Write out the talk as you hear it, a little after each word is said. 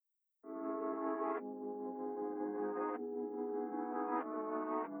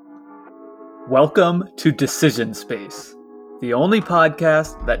Welcome to Decision Space, the only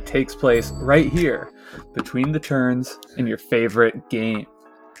podcast that takes place right here between the turns in your favorite game.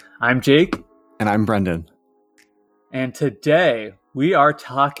 I'm Jake. And I'm Brendan. And today we are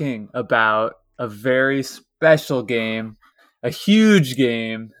talking about a very special game, a huge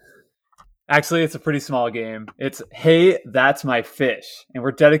game. Actually, it's a pretty small game. It's Hey, That's My Fish. And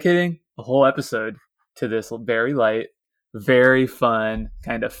we're dedicating a whole episode to this very light, very fun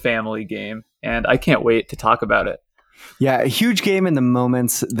kind of family game. And I can't wait to talk about it. Yeah, a huge game in the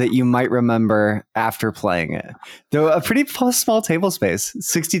moments that you might remember after playing it. Though a pretty small table space,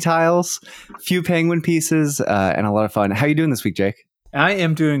 60 tiles, few penguin pieces, and a lot of fun. How are you doing this week, Jake? I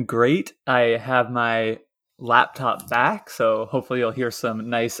am doing great. I have my laptop back, so hopefully you'll hear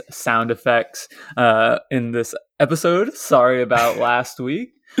some nice sound effects in this episode. Sorry about last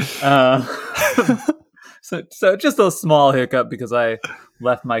week. So just a small hiccup because I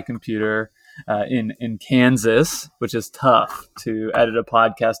left my computer in Kansas, which is tough to edit a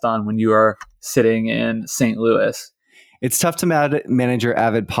podcast on when you are sitting in St. Louis. It's tough to manage your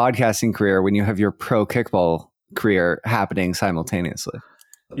avid podcasting career when you have your pro kickball career happening simultaneously.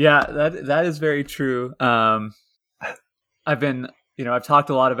 Yeah, that is very true. I've talked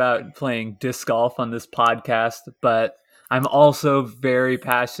a lot about playing disc golf on this podcast, but I'm also very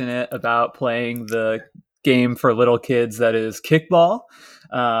passionate about playing the game for little kids that is kickball,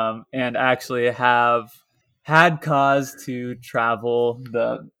 and actually have had cause to travel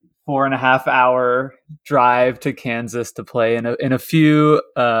the 4.5 hour drive to Kansas to play in a few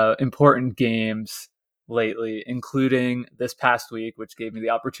important games lately, including this past week, which gave me the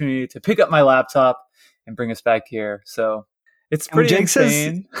opportunity to pick up my laptop and bring us back here. So it's pretty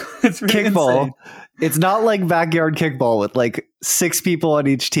insane. It's pretty kickball. Insane. It's not like backyard kickball with like 6 people on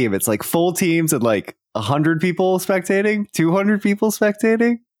each team. It's like full teams and like 100 people spectating, 200 people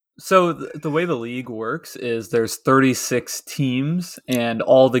spectating. So the way the league works is there's 36 teams and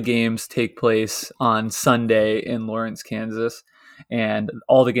all the games take place on Sunday in Lawrence, Kansas. And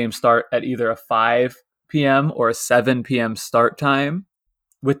all the games start at either a 5 p.m. or a 7 p.m. start time,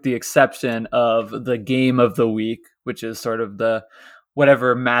 with the exception of the game of the week, which is sort of the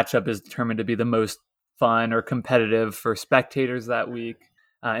whatever matchup is determined to be the most fun or competitive for spectators that week.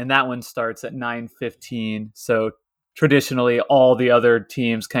 And that one starts at 9:15. So traditionally, all the other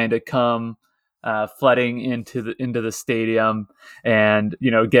teams kind of come flooding into the stadium, and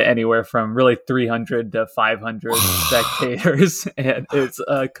get anywhere from really 300 to 500 spectators, and it's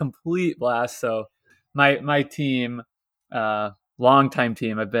a complete blast. So my team, longtime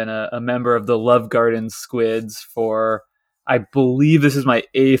team, I've been a member of the Love Garden Squids for, I believe this is my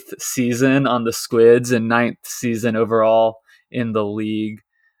 8th season on the Squids and 9th season overall in the league.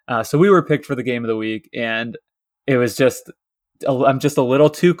 So we were picked for the game of the week, and it was I'm just a little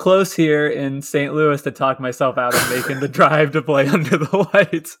too close here in St. Louis to talk myself out of making the drive to play under the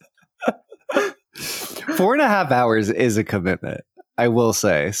lights. 4.5 hours is a commitment, I will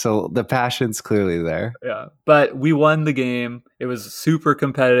say. So the passion's clearly there. Yeah, but we won the game. It was super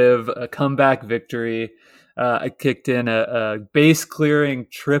competitive, a comeback victory. I kicked in a base clearing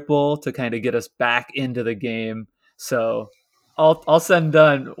triple to kind of get us back into the game. So all said and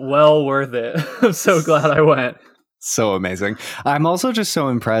done, well worth it. I'm so glad I went. So amazing. I'm also just so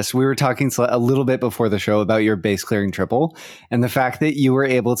impressed. We were talking a little bit before the show about your base clearing triple, and the fact that you were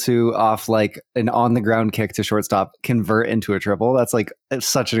able to, off like an on the ground kick to shortstop, convert into a triple. That's like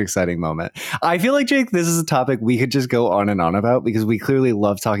such an exciting moment. I feel like, Jake, this is a topic we could just go on and on about because we clearly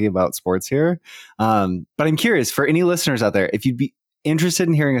love talking about sports here. But I'm curious, for any listeners out there, if you'd be interested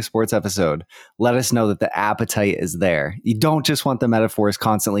in hearing a sports episode, let us know that the appetite is there. You don't just want the metaphors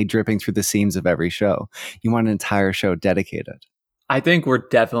constantly dripping through the seams of every show. You want an entire show dedicated. I think we're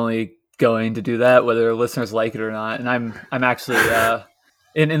definitely going to do that, whether listeners like it or not. And I'm actually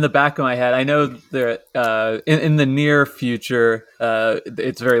in the back of my head, I know there in the near future,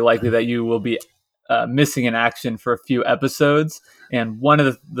 it's very likely that you will be missing in action for a few episodes. And one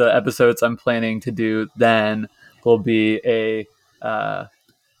of the episodes I'm planning to do then will be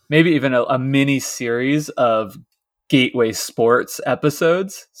maybe even a mini series of Gateway Sports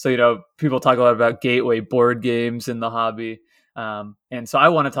episodes. So, people talk a lot about Gateway board games in the hobby. And so I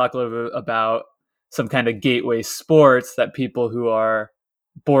want to talk a little bit about some kind of Gateway Sports that people who are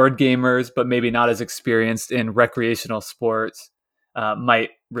board gamers, but maybe not as experienced in recreational sports,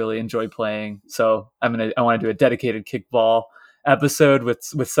 might really enjoy playing. So I want to do a dedicated kickball episode with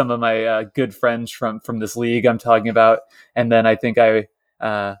some of my good friends from this league I'm talking about, and then I think I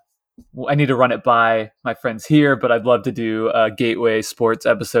need to run it by my friends here, but I'd love to do a Gateway Sports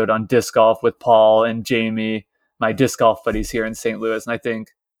episode on disc golf with Paul and Jamie, my disc golf buddies here in St. Louis. And I think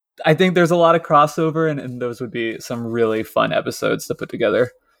I think there's a lot of crossover, and those would be some really fun episodes to put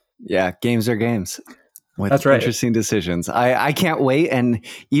together. Yeah, games are games. With That's right. Interesting decisions. I can't wait. And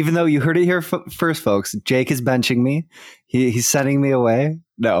even though you heard it here first, folks, Jake is benching me. He's sending me away.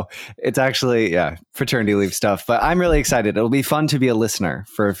 No, it's actually, fraternity leave stuff. But I'm really excited. It'll be fun to be a listener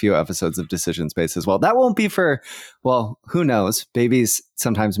for a few episodes of Decision Space as well. That won't be for, well, who knows? Babies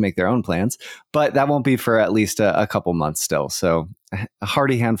sometimes make their own plans. But that won't be for at least a couple months still. So a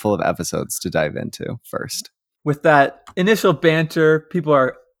hearty handful of episodes to dive into first. With that initial banter, people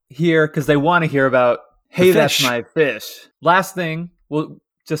are here because they want to hear about, hey, that's my fish. Last thing, well,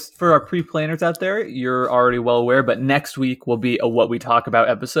 just for our pre-planners out there, you're already well aware, but next week will be a What We Talk About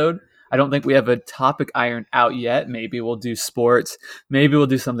episode. I don't think we have a topic ironed out yet. Maybe we'll do sports. Maybe we'll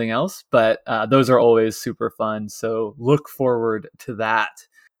do something else, but those are always super fun. So look forward to that.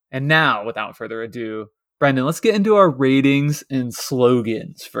 And now, without further ado, Brendan, let's get into our ratings and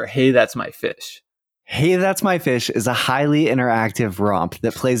slogans for Hey, That's My Fish. Hey, That's My Fish is a highly interactive romp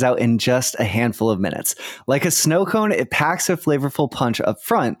that plays out in just a handful of minutes. Like a snow cone, it packs a flavorful punch up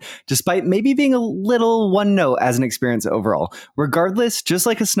front, despite maybe being a little one note as an experience overall. Regardless, just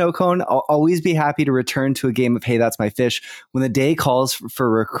like a snow cone, I'll always be happy to return to a game of Hey, That's My Fish when the day calls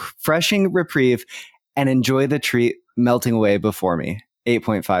for refreshing reprieve and enjoy the treat melting away before me.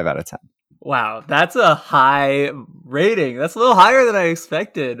 8.5 out of 10. Wow, that's a high rating. That's a little higher than I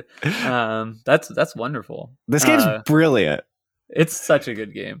expected. That's wonderful. This game's brilliant. It's such a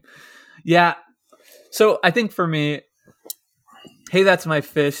good game. Yeah. So I think for me, Hey, That's My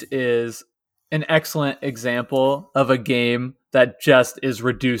Fish is an excellent example of a game that just is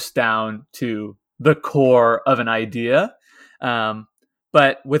reduced down to the core of an idea,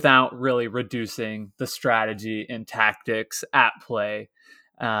 but without really reducing the strategy and tactics at play.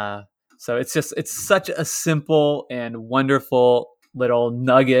 So it's such a simple and wonderful little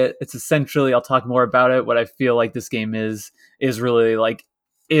nugget. It's essentially, I'll talk more about it. What I feel like this game is really like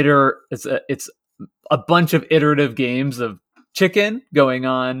it's a bunch of iterative games of chicken going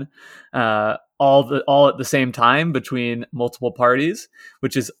on, all at the same time between multiple parties,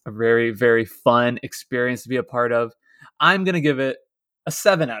 which is a very, very fun experience to be a part of. I'm going to give it a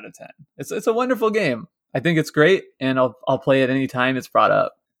 7 out of 10. It's a wonderful game. I think it's great, and I'll play it anytime it's brought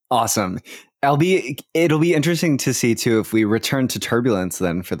up. Awesome. It'll be interesting to see too if we return to Turbulence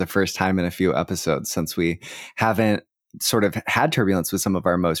then for the first time in a few episodes, since we haven't sort of had Turbulence with some of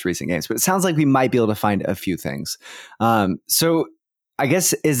our most recent games. But it sounds like we might be able to find a few things. So I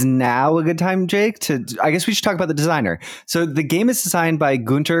guess is now a good time, Jake, I guess we should talk about the designer. So the game is designed by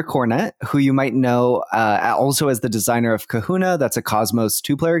Gunter Cornet, who you might know also as the designer of Kahuna. That's a Cosmos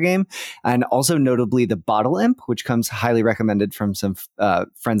 2-player game. And also notably the Bottle Imp, which comes highly recommended from some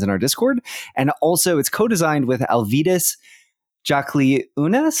friends in our Discord. And also it's co-designed with Alvidas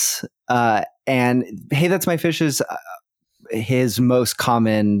Jakliunas. And Hey, That's My Fish is his most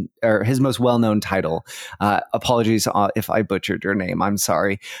common or his most well-known title. Apologies if I butchered your name. I'm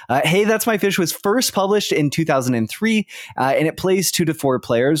sorry. Hey, That's My Fish was first published in 2003, and it plays 2 to 4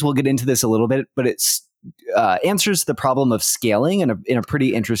 players. We'll get into this a little bit, but it's answers the problem of scaling in a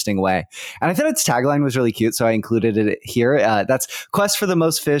pretty interesting way. And I thought its tagline was really cute, so I included it here. That's quest for the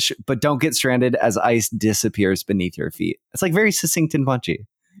most fish, but don't get stranded as ice disappears beneath your feet. It's like very succinct and punchy.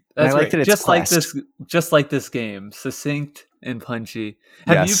 That's right. Just like this game, succinct and punchy.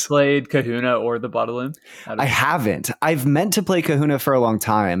 Have you played Kahuna or the Bottle Imp? I haven't. I've meant to play Kahuna for a long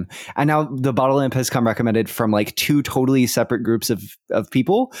time, and now the Bottle Imp has come recommended from like 2 totally separate groups of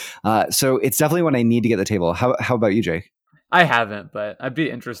people. So it's definitely one I need to get at the table. How about you, Jake? I haven't, but I'd be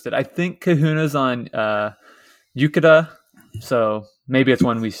interested. I think Kahuna's on Yucata, so maybe it's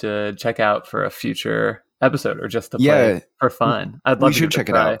one we should check out for a future episode or just to play for fun. I'd love to check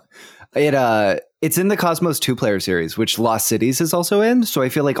it out. It's in the Cosmos 2-player series, which Lost Cities is also in. So I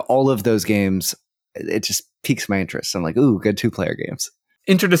feel like all of those games, it just piques my interest. I'm like, ooh, good 2-player games.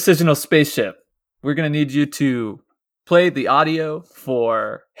 Interdecisional Spaceship. We're going to need you to play the audio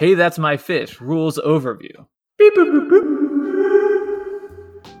for Hey, That's My Fish rules overview. Beep, boop, boop, boop.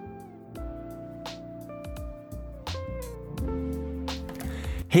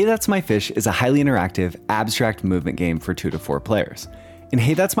 Hey, That's My Fish is a highly interactive, abstract movement game for 2 to 4 players. In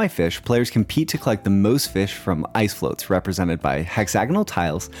Hey, That's My Fish, players compete to collect the most fish from ice floats represented by hexagonal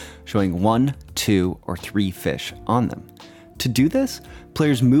tiles showing 1, 2, or 3 fish on them. To do this,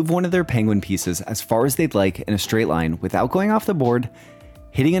 players move one of their penguin pieces as far as they'd like in a straight line without going off the board,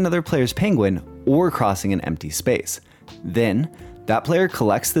 hitting another player's penguin, or crossing an empty space. Then, That player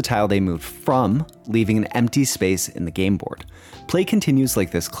collects the tile they moved from, leaving an empty space in the game board. Play continues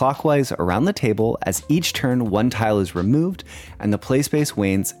like this clockwise around the table as each turn one tile is removed and the play space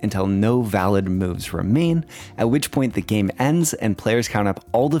wanes until no valid moves remain, at which point the game ends and players count up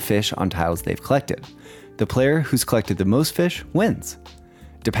all the fish on tiles they've collected. The player who's collected the most fish wins.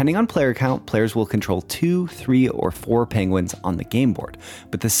 Depending on player count, players will control 2, 3, or 4 penguins on the game board,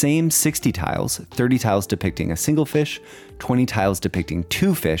 but the same 60 tiles, 30 tiles depicting a single fish, 20 tiles depicting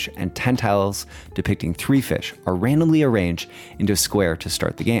 2 fish, and 10 tiles depicting 3 fish are randomly arranged into a square to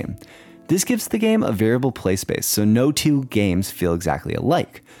start the game. This gives the game a variable play space, so no two games feel exactly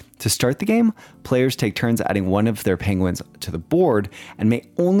alike. To start the game, players take turns adding one of their penguins to the board and may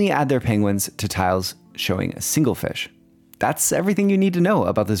only add their penguins to tiles showing a single fish. That's everything you need to know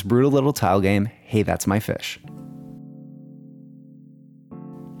about this brutal little tile game, Hey, That's My Fish.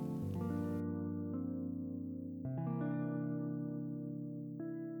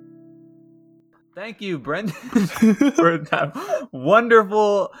 Thank you, Brendan, for that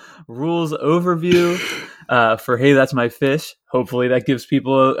wonderful rules overview for Hey, That's My Fish. Hopefully that gives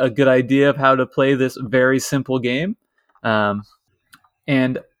people a good idea of how to play this very simple game.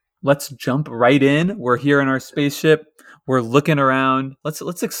 And let's jump right in. We're here in our spaceship. We're looking around.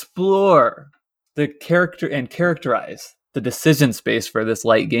 Let's explore the character and characterize the decision space for this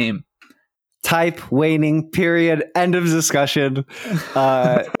light game. Type, waning, period, end of discussion.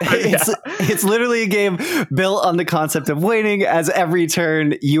 It's literally a game built on the concept of waning. As every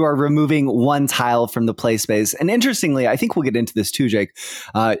turn, you are removing one tile from the play space. And interestingly, I think we'll get into this too, Jake,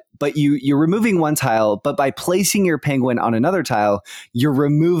 but you're removing one tile, but by placing your penguin on another tile, you're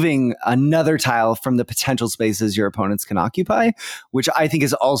removing another tile from the potential spaces your opponents can occupy, which I think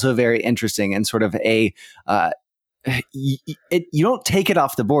is also very interesting and sort of a... you don't take it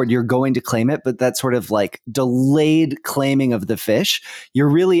off the board, you're going to claim it, but that sort of like delayed claiming of the fish, you're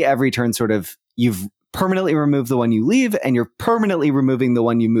really every turn sort of, you've permanently removed the one you leave and you're permanently removing the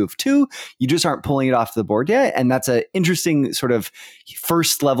one you move to. You just aren't pulling it off the board yet. And that's an interesting sort of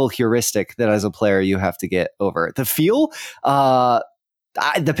first level heuristic that as a player you have to get over. The feel,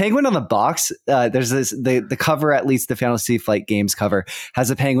 the penguin on the box, there's this, the cover, at least the Fantasy Flight Games cover, has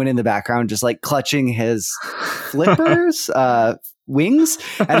a penguin in the background just like clutching his flippers, wings,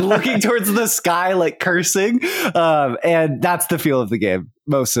 and looking towards the sky like cursing. And that's the feel of the game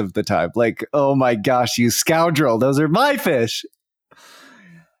most of the time. Like, oh my gosh, you scoundrel, those are my fish.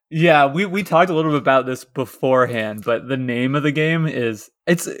 Yeah, we talked a little bit about this beforehand, but the name of the game is,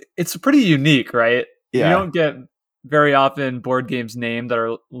 it's pretty unique, right? Yeah. You don't get very often board games named that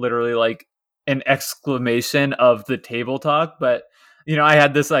are literally like an exclamation of the table talk. But, you know, I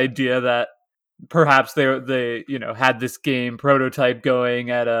had this idea that perhaps they had this game prototype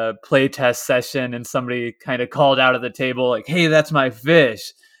going at a playtest session and somebody kind of called out of the table like, hey, that's my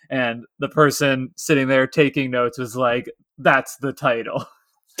fish. And the person sitting there taking notes was like, that's the title.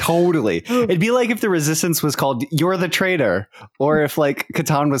 Totally. It'd be like if the Resistance was called You're the Traitor, or if like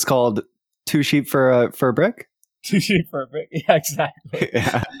Catan was called Two Sheep for a Brick. 2 sheep for a brick. Yeah, exactly.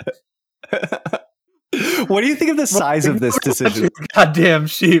 Yeah. What do you think of the size of this decision? Goddamn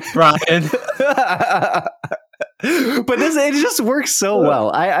sheep, Brian. But it just works so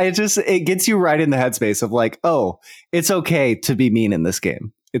well. It gets you right in the headspace of like, oh, it's okay to be mean in this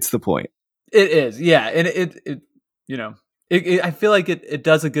game. It's the point. It is, yeah, and I feel like it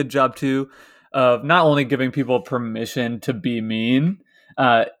does a good job too of not only giving people permission to be mean,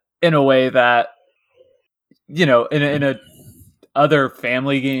 in a way that, in a other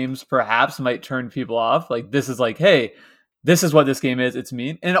family games perhaps might turn people off. Like, this is like, hey, this is what this game is. It's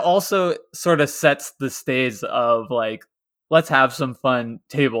mean. And it also sort of sets the stage of like, let's have some fun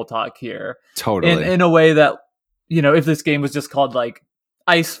table talk here. Totally. In a way that, if this game was just called like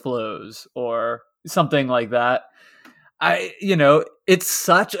Ice Flows or something like that, it's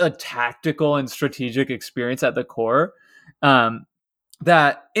such a tactical and strategic experience at the core,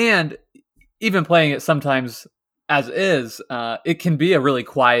 that, and even playing it sometimes as is, it can be a really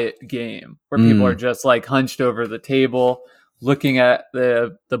quiet game where people are just like hunched over the table, looking at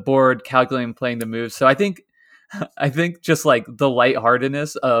the board, calculating, playing the moves. So I think just like the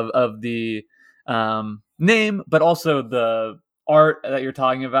lightheartedness of the name, but also the art that you're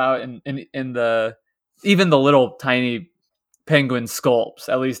talking about, and the even the little tiny penguin sculpts,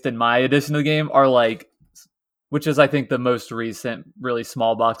 at least in my edition of the game, are like, which is, I think, the most recent, really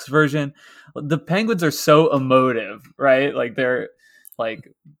small box version. The penguins are so emotive, right? Like, they're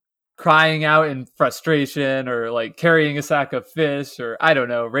like crying out in frustration or like carrying a sack of fish or, I don't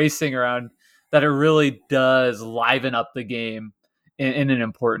know, racing around, that it really does liven up the game in an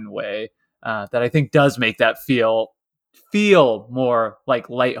important way, that I think does make that feel feel more like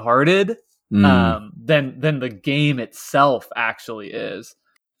lighthearted than the game itself actually is.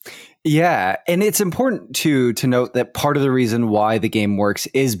 Yeah, and it's important to note that part of the reason why the game works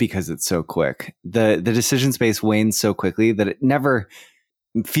is because it's so quick. The decision space wanes so quickly that it never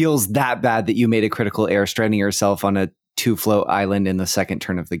feels that bad that you made a critical error stranding yourself on a 2-float island in the second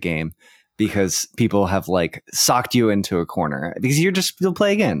turn of the game because people have like socked you into a corner because you'll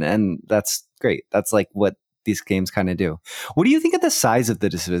play again, and that's great. That's like what these games kind of do. What do you think of the size of the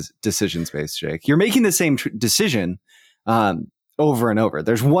decision space, Jake? You're making the same decision over and over.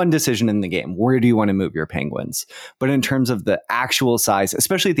 There's one decision in the game. Where do you want to move your penguins? But in terms of the actual size,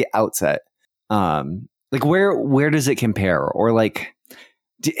 especially at the outset, like where does it compare? Or like,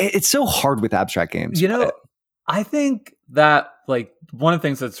 it's so hard with abstract games. You know, I think that like one of the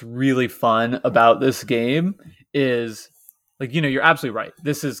things that's really fun about this game is like, you know, you're absolutely right.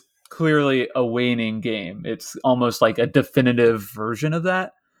 This is clearly a waning game. It's almost like a definitive version of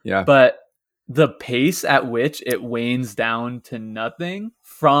that. Yeah. But the pace at which it wanes down to nothing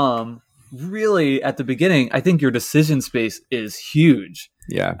from really at the beginning, I think your decision space is huge.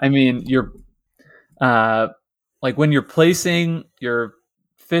 Yeah. I mean, you're like when you're placing your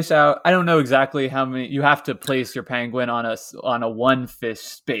fish out, I don't know exactly how many you have to place your penguin on a one fish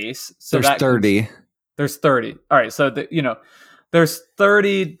space. So there's 30. There's 30. All right. So, there's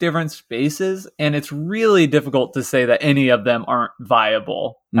 30 different spaces, and it's really difficult to say that any of them aren't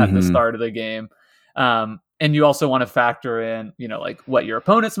viable at the start of the game. And you also want to factor in, you know, like what your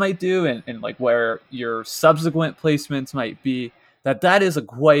opponents might do and like where your subsequent placements might be. That is a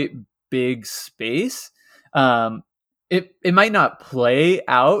quite big space. It might not play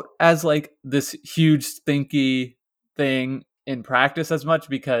out as like this huge stinky thing in practice as much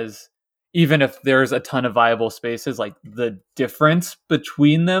because even if there's a ton of viable spaces, like the difference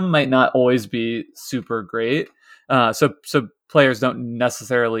between them might not always be super great. So players don't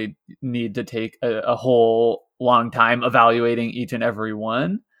necessarily need to take a whole long time evaluating each and every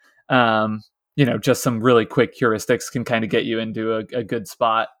one. You know, just some really quick heuristics can kind of get you into a good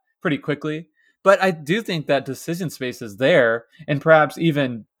spot pretty quickly. But I do think that decision space is there, and perhaps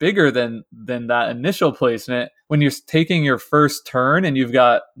even bigger than that initial placement. When you're taking your first turn and you've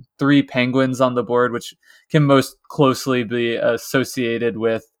got 3 penguins on the board, which can most closely be associated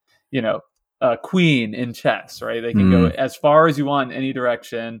with, you know, a queen in chess, right? They can go as far as you want in any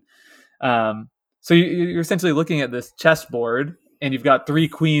direction. So you're essentially looking at this chessboard, and you've got 3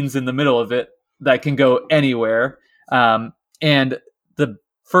 queens in the middle of it that can go anywhere. And the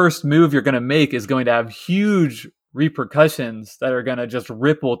first move you're going to make is going to have huge repercussions that are going to just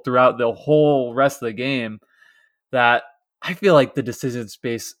ripple throughout the whole rest of the game, that I feel like the decision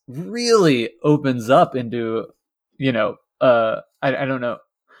space really opens up into, you know, I don't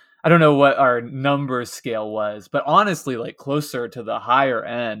know what our number scale was, but honestly, like closer to the higher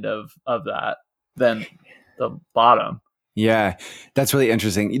end of that than the bottom. Yeah, that's really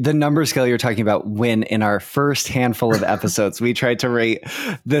interesting. The number scale you're talking about, when in our first handful of episodes, we tried to rate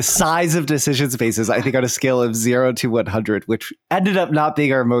the size of decision spaces, I think on a scale of 0 to 100, which ended up not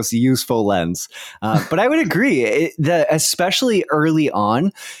being our most useful lens. But I would agree, especially early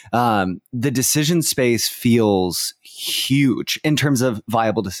on, the decision space feels huge in terms of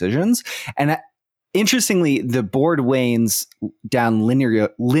viable decisions. And interestingly, the board wanes down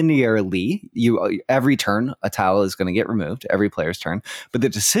linearly. Every turn, a tile is going to get removed, every player's turn. But the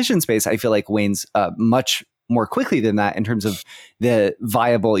decision space, I feel like, wanes much more quickly than that in terms of the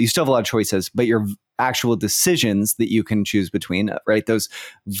viable. You still have a lot of choices, but your actual decisions that you can choose between, right? Those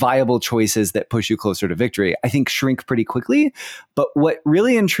viable choices that push you closer to victory, I think shrink pretty quickly. But what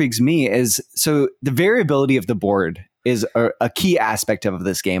really intrigues me is, so the variability of the board is a key aspect of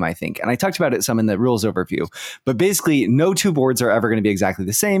this game, I think. And I talked about it some in the rules overview, but basically no 2 boards are ever going to be exactly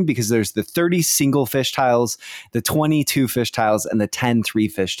the same because there's the 30 single fish tiles, the 22 fish tiles, and the 10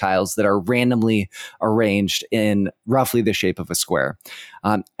 3-fish tiles that are randomly arranged in roughly the shape of a square.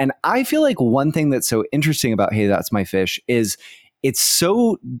 And I feel like one thing that's so interesting about Hey, That's My Fish is it's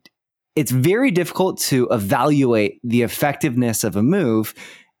very difficult to evaluate the effectiveness of a move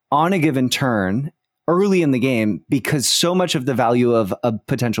on a given turn early in the game, because so much of the value of a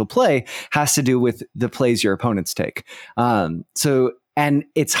potential play has to do with the plays your opponents take. And And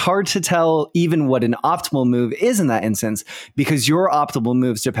it's hard to tell even what an optimal move is in that instance, because your optimal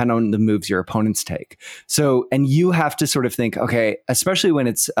moves depend on the moves your opponents take. So, and you have to sort of think, okay, especially when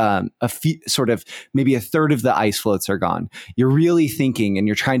it's sort of maybe a third of the ice floats are gone, you're really thinking and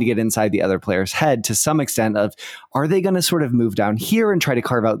you're trying to get inside the other player's head to some extent of, are they going to sort of move down here and try to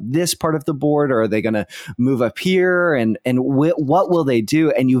carve out this part of the board, or are they going to move up here, and what will they do?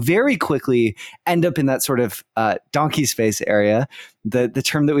 And you very quickly end up in that sort of donkey space area, the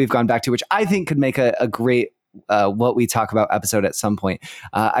term that we've gone back to, which I think could make a great what we talk about episode at some point.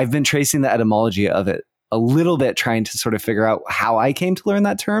 I've been tracing the etymology of it a little bit, trying to sort of figure out how I came to learn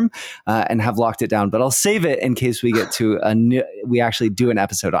that term and have locked it down. But I'll save it in case we get to we actually do an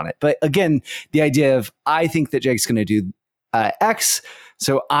episode on it. But again, the idea of, I think that Jake's going to do X,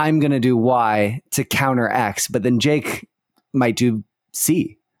 so I'm going to do Y to counter X, but then Jake might do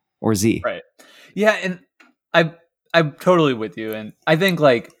C or Z. Right. Yeah, and I'm totally with you. And I think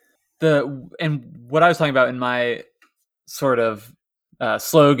like what I was talking about in my sort of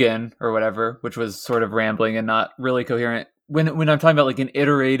slogan or whatever, which was sort of rambling and not really coherent. When I'm talking about like an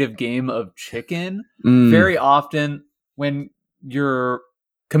iterative game of chicken, very often when you're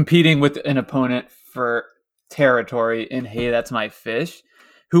competing with an opponent for territory in Hey, That's My Fish,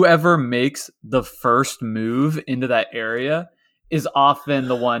 whoever makes the first move into that area is often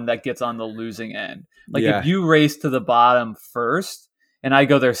the one that gets on the losing end. Like if you race to the bottom first and I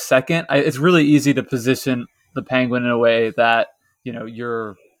go there second, it's really easy to position the penguin in a way that, you know,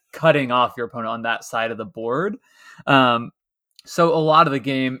 you're cutting off your opponent on that side of the board. So a lot of the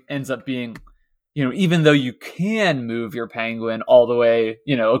game ends up being, you know, even though you can move your penguin all the way,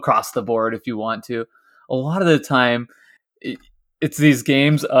 you know, across the board if you want to, a lot of the time it's these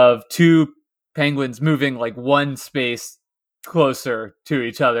games of two penguins moving like one space closer to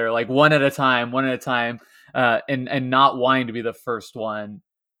each other, like one at a time, and not wanting to be the first one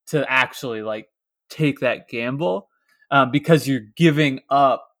to actually like take that gamble, because you're giving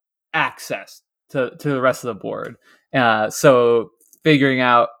up access to the rest of the board. So figuring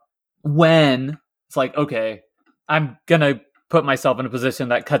out when it's like, okay, I'm gonna put myself in a position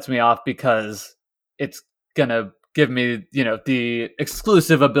that cuts me off because it's gonna give me, you know, the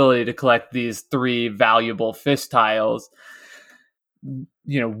exclusive ability to collect these 3 valuable fish tiles.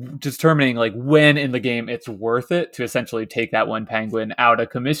 You know, determining like when in the game it's worth it to essentially take that one penguin out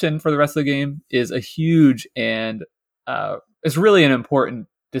of commission for the rest of the game is a huge and it's really an important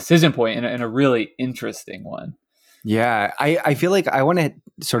decision point and a really interesting one. Yeah, I feel like I want to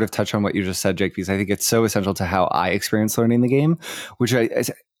sort of touch on what you just said, Jake, because I think it's so essential to how I experience learning the game, which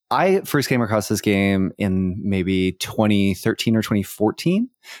I first came across this game in maybe 2013 or 2014,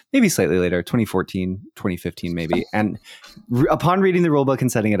 maybe slightly later, 2014, 2015 maybe. And upon reading the rulebook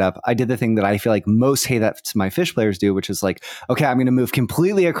and setting it up, I did the thing that I feel like most Hey, That's My Fish players do, which is like, okay, I'm going to move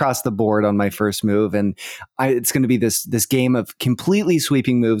completely across the board on my first move. And it's going to be this game of completely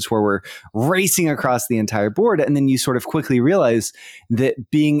sweeping moves where we're racing across the entire board. And then you sort of quickly realize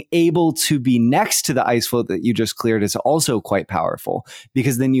that being able to be next to the ice float that you just cleared is also quite powerful,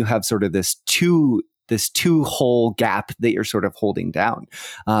 because then you have sort of this two hole gap that you're sort of holding down.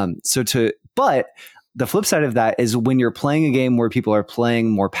 But the flip side of that is when you're playing a game where people are playing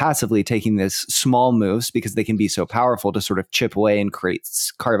more passively, taking this small moves because they can be so powerful to sort of chip away and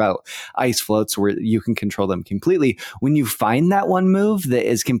carve out ice floats where you can control them completely. When you find that one move that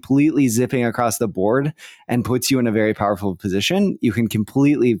is completely zipping across the board and puts you in a very powerful position, you can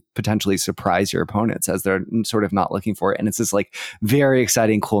completely potentially surprise your opponents as they're sort of not looking for it. And it's this like very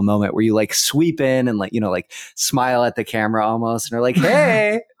exciting, cool moment where you like sweep in and like, you know, like smile at the camera almost and are like,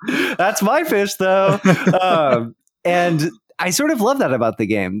 hey, that's my fish though. And I sort of love that about the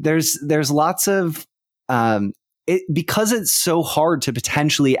game. There's lots of because it's so hard to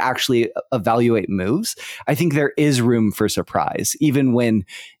potentially actually evaluate moves. I think there is room for surprise, even when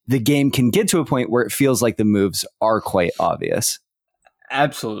the game can get to a point where it feels like the moves are quite obvious.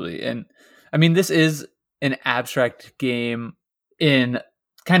 Absolutely. And I mean, this is an abstract game in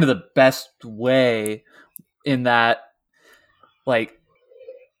kind of the best way, in that, like,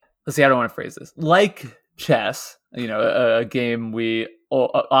 let's see, I don't want to phrase this. Like chess, you know, a game we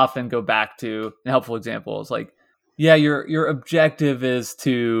often go back to, a helpful example is like, yeah, your objective is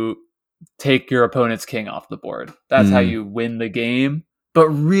to take your opponent's king off the board. That's how you win the game. But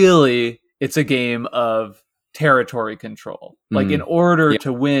really, it's a game of territory control. Like, in order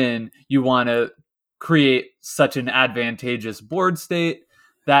to win, you want to create such an advantageous board state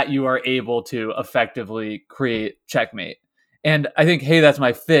that you are able to effectively create checkmate. And I think, Hey, That's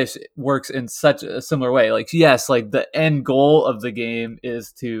My Fish works in such a similar way. Like, yes, like the end goal of the game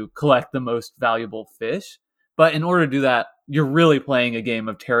is to collect the most valuable fish. But in order to do that, you're really playing a game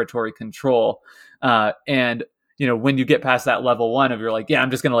of territory control. And when you get past that level 1 of you're like, yeah, I'm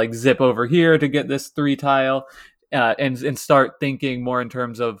just gonna like zip over here to get this 3 tile, and start thinking more in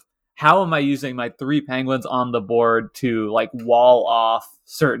terms of how am I using my 3 penguins on the board to like wall off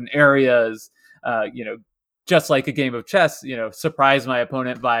certain areas, just like a game of chess, surprise my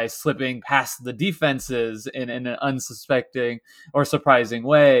opponent by slipping past the defenses in an unsuspecting or surprising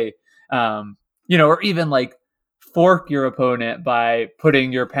way, or even like fork your opponent by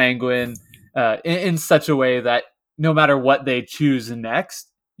putting your penguin in such a way that no matter what they choose next,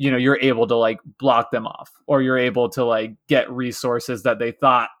 you're able to like block them off, or you're able to like get resources that they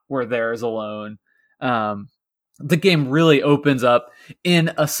thought were theirs alone. The game really opens up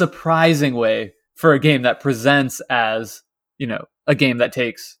in a surprising way for a game that presents as, a game that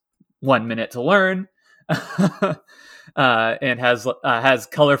takes 1 minute to learn, and has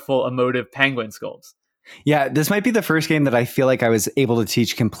colorful, emotive penguin skulls. Yeah, this might be the first game that I feel like I was able to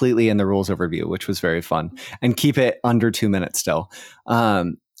teach completely in the rules overview, which was very fun, and keep it under 2 minutes still.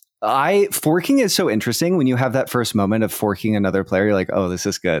 Forking is so interesting. When you have that first moment of forking another player, you're like, oh, this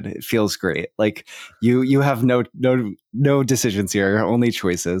is good. It feels great. Like you have no decisions here, only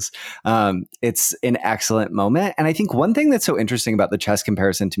choices. It's an excellent moment. And I think one thing that's so interesting about the chess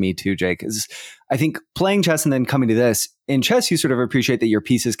comparison to me too, Jake, is I think playing chess and then coming to this, in chess, you sort of appreciate that your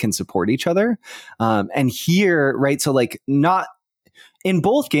pieces can support each other. And here, right, so like not in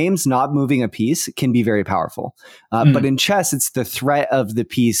both games, not moving a piece can be very powerful. But in chess, it's the threat of the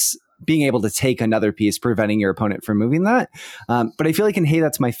piece being able to take another piece, preventing your opponent from moving that. But I feel like in Hey,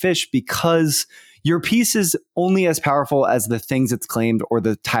 That's My Fish, because your piece is only as powerful as the things it's claimed or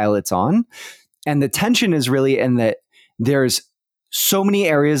the tile it's on. And the tension is really in that there's so many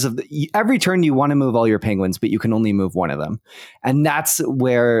areas of every turn you want to move all your penguins, but you can only move one of them. And that's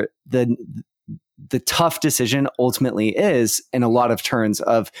where the tough decision ultimately is in a lot of turns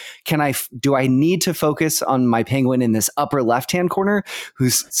of, do I need to focus on my penguin in this upper left-hand corner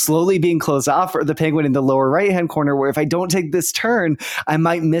who's slowly being closed off, or the penguin in the lower right-hand corner where if I don't take this turn, I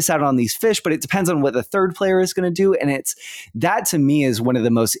might miss out on these fish, but it depends on what the third player is going to do. And that to me is one of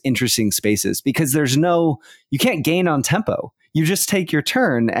the most interesting spaces, because you can't gain on tempo. You just take your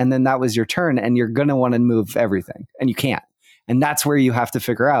turn, and then that was your turn, and you're going to want to move everything, and you can't. And that's where you have to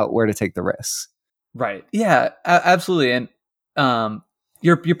figure out where to take the risks. Right. Yeah, absolutely. And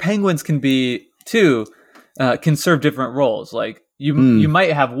your penguins can be too, can serve different roles. Like you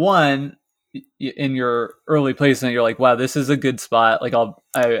might have one in your early placement. You're like, wow, this is a good spot. Like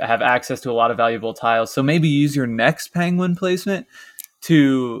I have access to a lot of valuable tiles. So maybe use your next penguin placement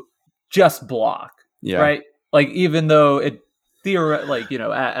to just block. Yeah. Right. Like even though it theoretically,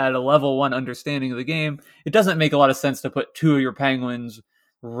 at a level 1 understanding of the game, it doesn't make a lot of sense to put 2 of your penguins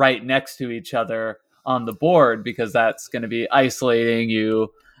right next to each other on the board, because that's going to be isolating you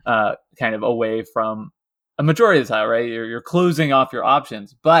kind of away from a majority of the time, right? You're closing off your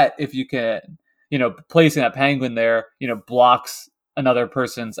options. But if you can, placing that penguin there, blocks another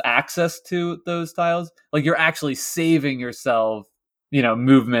person's access to those tiles, like you're actually saving yourself,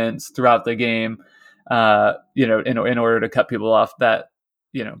 movements throughout the game, in order to cut people off that,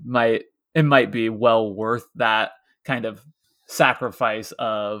 might be well worth that kind of sacrifice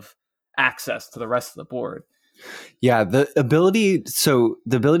of access to the rest of the board. Yeah, the ability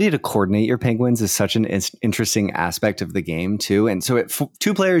to coordinate your penguins is such an interesting aspect of the game too. And so at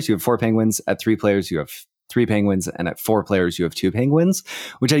 2 players, you have 4 penguins. At 3 players, you have 3 penguins. And at 4 players, you have 2 penguins,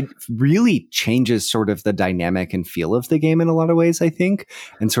 which really changes sort of the dynamic and feel of the game in a lot of ways, I think,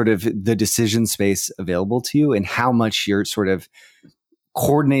 and sort of the decision space available to you and how much you're sort of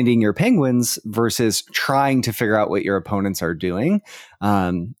coordinating your penguins versus trying to figure out what your opponents are doing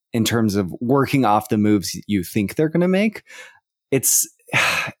in terms of working off the moves you think they're going to make.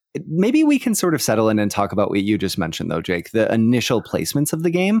 Maybe we can sort of settle in and talk about what you just mentioned though, Jake, the initial placements of the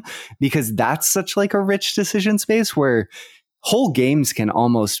game, because that's such like a rich decision space where whole games can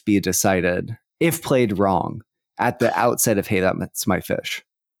almost be decided if played wrong at the outset of Hey, That's My Fish.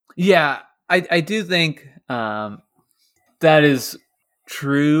 Yeah, I do think that is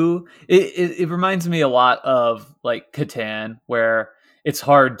true. It reminds me a lot of like Catan, where it's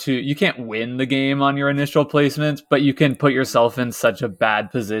hard you can't win the game on your initial placements, but you can put yourself in such a bad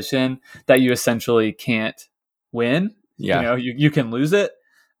position that you essentially can't win. Yeah. You can lose it.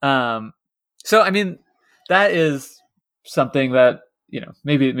 So, I mean, that is something that,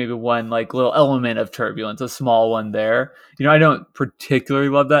 maybe one like little element of turbulence, a small one there. I don't particularly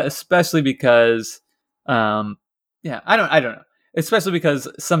love that, especially because, I don't know. Especially because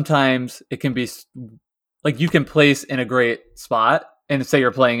sometimes it can be like you can place in a great spot, and say you're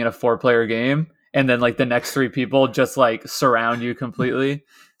playing in a 4-player game and then like the next three people just like surround you completely.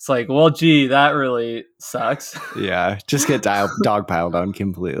 It's like, well, gee, that really sucks. Yeah, just get dogpiled on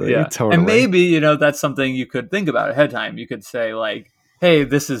completely. Yeah, Totally. and maybe that's something you could think about ahead of time. You could say like, hey,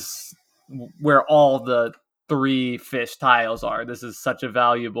 this is where all the 3 fish tiles are. This is such a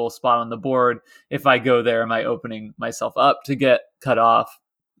valuable spot on the board. If I go there, am I opening myself up to get cut off?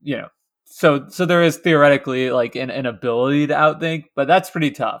 So there is theoretically like an ability to outthink, but that's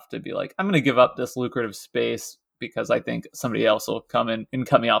pretty tough to be like, I'm going to give up this lucrative space because I think somebody else will come in and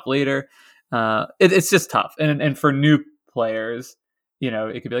cut me off later. It's just tough. And for new players,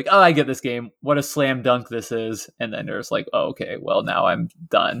 it could be like, oh, I get this game. What a slam dunk this is. And then there's like, oh, okay, well, now I'm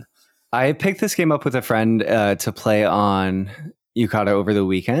done. I picked this game up with a friend to play on Yucata over the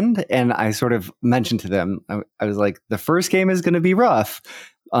weekend. And I sort of mentioned to them, I was like, the first game is going to be rough,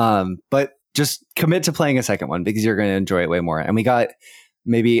 but just commit to playing a second one because you're going to enjoy it way more. And we got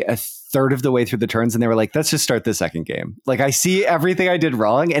maybe a third of the way through the turns and they were like, let's just start the second game. Like, I see everything I did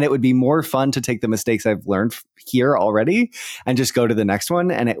wrong and it would be more fun to take the mistakes I've learned here already and just go to the next one.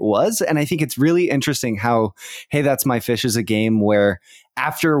 And it was. And I think it's really interesting how, Hey, That's My Fish is a game where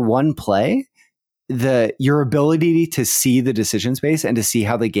after one play, your ability to see the decision space and to see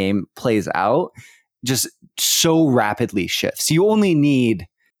how the game plays out just so rapidly shifts. You only need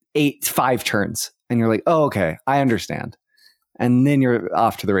 5 turns and you're like, oh, okay, I understand. And then you're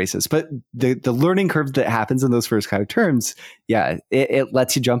off to the races. But the learning curve that happens in those first 5 turns, yeah, it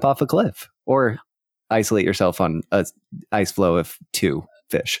lets you jump off a cliff or isolate yourself on a ice flow of 2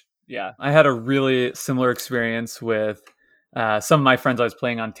 fish. Yeah, I had a really similar experience with some of my friends I was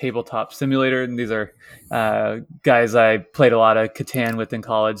playing on Tabletop Simulator. And these are guys I played a lot of Catan with in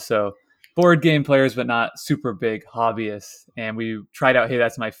college. So board game players, but not super big hobbyists. And we tried out Hey,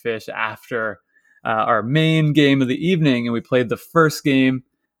 That's My Fish after our main game of the evening, and we played the first game,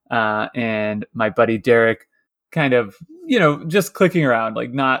 and my buddy Derek kind of, just clicking around,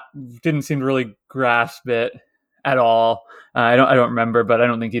 like didn't seem to really grasp it at all. I don't remember, but I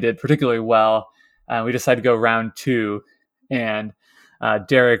don't think he did particularly well. We decided to go round 2, and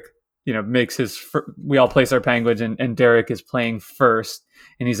Derek, makes we all place our penguins, and Derek is playing first,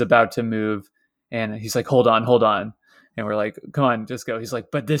 and he's about to move, and he's like, hold on. And we're like, come on, just go. He's like,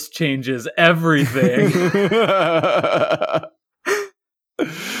 but this changes everything.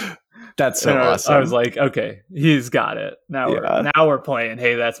 That's so awesome. I was like, okay, he's got it. Now we're playing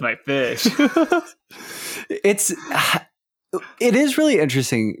Hey, That's My Fish. It is really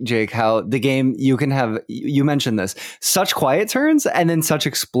interesting, Jake, how the game you can have, you mentioned this, such quiet turns and then such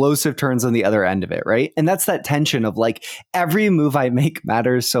explosive turns on the other end of it, right? And that's that tension of like every move I make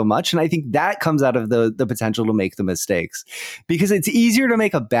matters so much. And I think that comes out of the potential to make the mistakes because it's easier to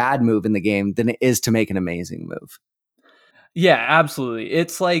make a bad move in the game than it is to make an amazing move. Yeah, absolutely.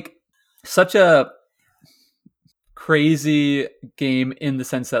 It's like such a crazy game in the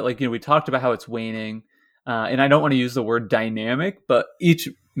sense that, like, we talked about how it's waning. And I don't want to use the word dynamic, but each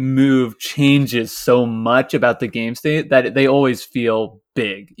move changes so much about the game state that they always feel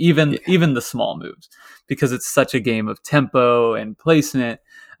big, even the small moves, because it's such a game of tempo and placement.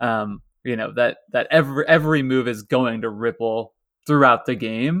 That every move is going to ripple throughout the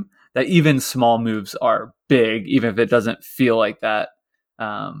game. That even small moves are big, even if it doesn't feel like that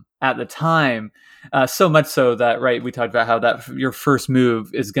at the time. So much so that, right, we talked about how that your first move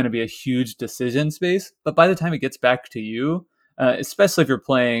is going to be a huge decision space. But by the time it gets back to you, especially if you're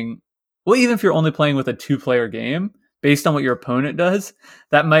playing, well, even if you're only playing with a 2-player game, based on what your opponent does,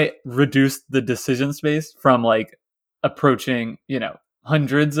 that might reduce the decision space from like approaching,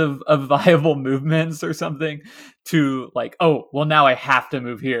 hundreds of viable movements or something to like, oh, well, now I have to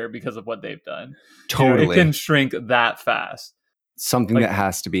move here because of what they've done. Totally. It can shrink that fast. Something that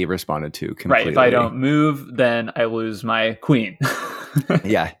has to be responded to completely. Right. If I don't move, then I lose my queen.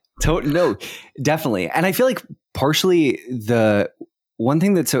 Yeah. No, definitely. And I feel like partially the one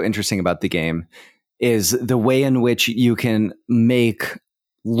thing that's so interesting about the game is the way in which you can make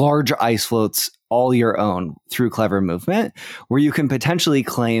large ice floats all your own through clever movement, where you can potentially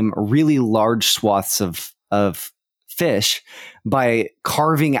claim really large swaths of fish by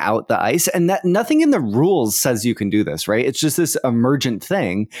carving out the ice, and that nothing in the rules says you can do this, right? It's just this emergent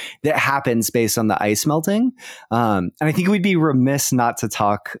thing that happens based on the ice melting. And I think we'd be remiss not to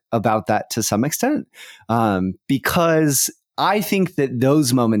talk about that to some extent, because I think that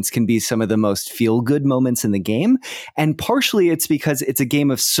those moments can be some of the most feel-good moments in the game. And partially it's because it's a game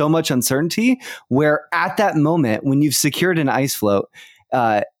of so much uncertainty where at that moment, when you've secured an ice float,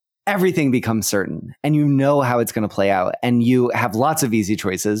 everything becomes certain and you know how it's going to play out. And you have lots of easy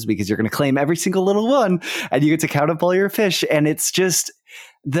choices because you're going to claim every single little one and you get to count up all your fish. And it's just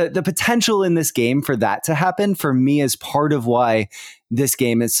the potential in this game for that to happen for me is part of why this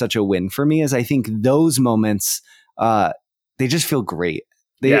game is such a win for me, is I think those moments, they just feel great.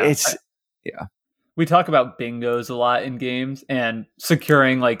 Yeah. We talk about bingos a lot in games, and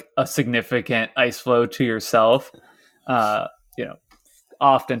securing like a significant ice flow to yourself,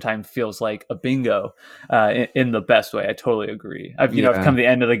 oftentimes feels like a bingo in the best way. I totally agree. I've come to the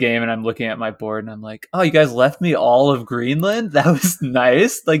end of the game and I'm looking at my board and I'm like, oh, you guys left me all of Greenland? That was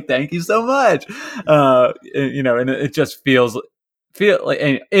nice. Like, thank you so much. And it just feels like,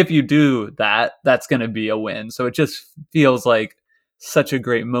 and if you do that, that's going to be a win. So it just feels like such a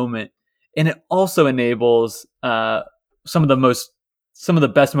great moment. And it also enables some of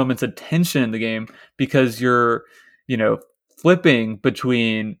the best moments of tension in the game, because you're, flipping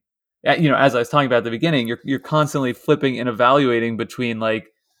between, as I was talking about at the beginning, you're constantly flipping and evaluating between like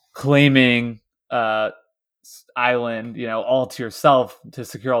claiming island, all to yourself to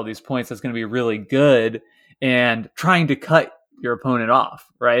secure all these points. That's going to be really good, and trying to cut your opponent off,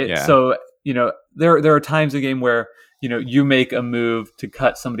 right? Yeah. So, there are times in the game where, you make a move to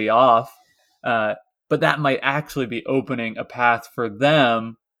cut somebody off, but that might actually be opening a path for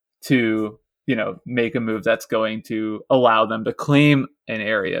them to, make a move that's going to allow them to claim an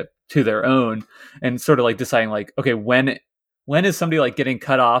area to their own, and sort of like deciding like, okay, when is somebody like getting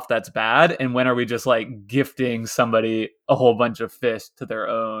cut off that's bad, and when are we just like gifting somebody a whole bunch of fish to their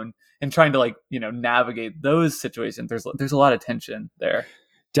own, and trying to like, navigate those situations. There's a lot of tension there.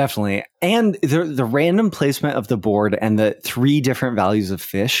 Definitely. And the random placement of the board and the 3 different values of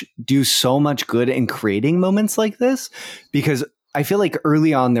fish do so much good in creating moments like this, because I feel like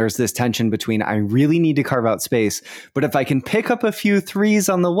early on there's this tension between, I really need to carve out space, but if I can pick up a few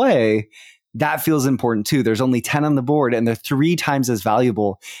 3s on the way, that feels important too. There's only 10 on the board and they're 3 times as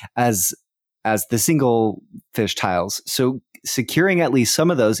valuable as the single fish tiles. So securing at least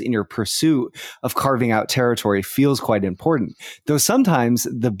some of those in your pursuit of carving out territory feels quite important. Though sometimes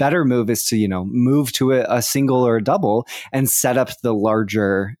the better move is to, move to a single or a double and set up the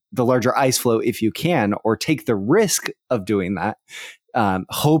larger ice flow if you can, or take the risk of doing that,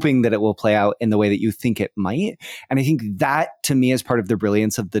 hoping that it will play out in the way that you think it might. And I think that to me is part of the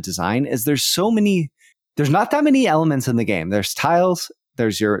brilliance of the design, is there's not that many elements in the game. There's tiles,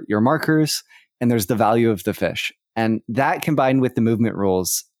 there's your markers, and there's the value of the fish. And that combined with the movement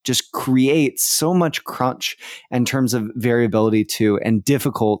rules just creates so much crunch in terms of variability too, and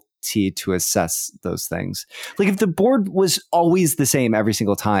difficulty to assess those things. Like if the board was always the same every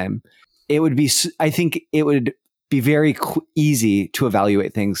single time, I think it would be very easy to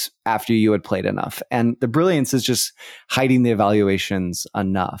evaluate things after you had played enough. And the brilliance is just hiding the evaluations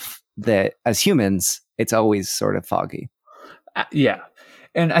enough that as humans, it's always sort of foggy. Yeah.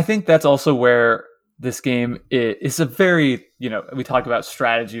 And I think that's also where this game is a very, we talk about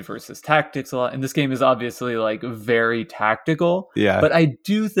strategy versus tactics a lot, and this game is obviously like very tactical. Yeah. But I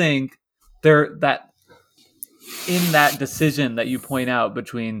do think that in that decision that you point out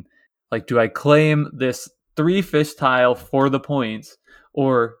between like, do I claim this 3 fish tile for the points,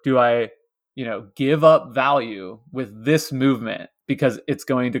 or do I, give up value with this movement because it's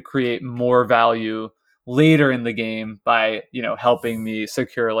going to create more value later in the game by, helping me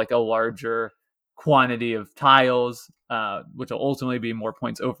secure like a larger quantity of tiles, which will ultimately be more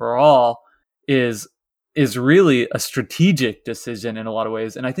points overall, is really a strategic decision in a lot of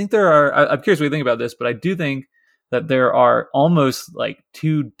ways. And I think I'm curious what you think about this, but I do think that there are almost like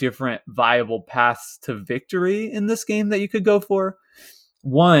 2 different viable paths to victory in this game that you could go for.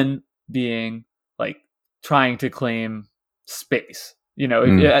 One being like trying to claim space.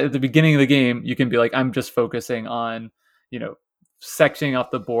 At the beginning of the game, you can be like, I'm just focusing on, sectioning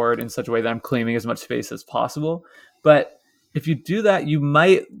off the board in such a way that I'm claiming as much space as possible. But if you do that, you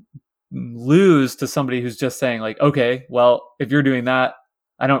might lose to somebody who's just saying like, okay, well, if you're doing that,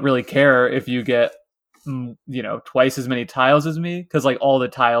 I don't really care if you get, twice as many tiles as me, because like all the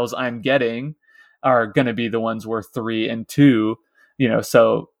tiles I'm getting are going to be the ones worth 3 and 2,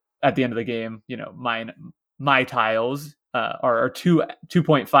 so at the end of the game, my tiles are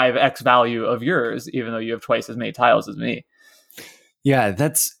 2.5x value of yours, even though you have twice as many tiles as me. Yeah,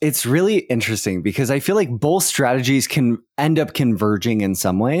 it's really interesting because I feel like both strategies can end up converging in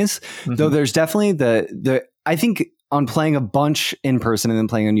some ways, though there's definitely I think on playing a bunch in person and then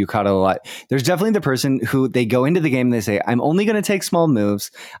playing on Yucata a lot, there's definitely the person who they go into the game and they say, I'm only going to take small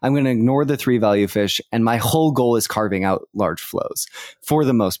moves. I'm going to ignore the 3 value fish. And my whole goal is carving out large flows for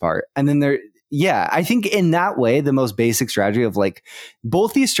the most part. And then yeah, I think in that way, the most basic strategy of like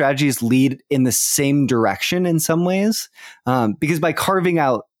both these strategies lead in the same direction in some ways, because by carving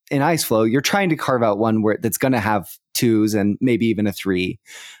out in Ice Flow, you're trying to carve out one where that's going to have twos and maybe even a three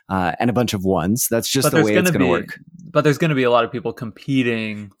and a bunch of ones. That's just the way it's going to work. But there's going to be a lot of people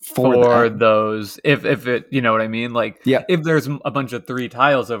competing for those. If it, you know what I mean? Like, if there's a bunch of 3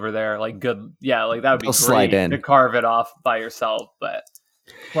 tiles over there, like good, like that would be great slide in to carve it off by yourself. But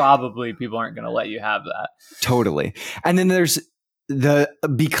probably people aren't going to let you have that. Totally. And then there's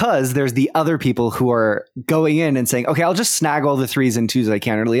because there's the other people who are going in and saying, okay, I'll just snag all the 3s and 2s I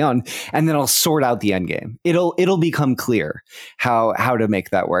can early on, and then I'll sort out the end game. It'll become clear how to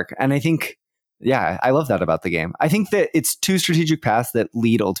make that work. And I think, I love that about the game. I think that it's 2 strategic paths that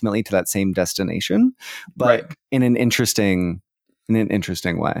lead ultimately to that same destination, but in an interesting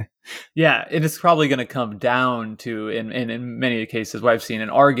way. Yeah, it is probably going to come down to, in many cases, what I've seen in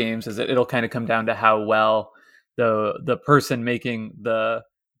our games is that it'll kind of come down to how well the person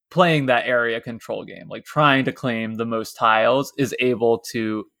playing that area control game, like trying to claim the most tiles, is able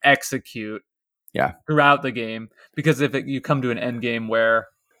to execute throughout the game. Because if you come to an end game where,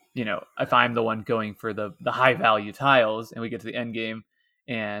 if I'm the one going for the high value tiles and we get to the end game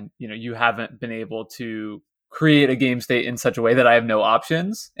and, you haven't been able to create a game state in such a way that I have no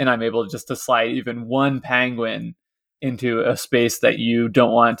options and I'm able just to slide even one penguin into a space that you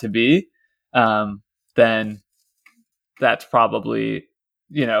don't want it to be, then that's probably,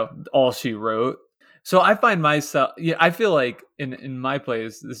 all she wrote. So I find myself, I feel like in my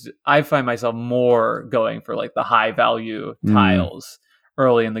plays, I find myself more going for like the high value tiles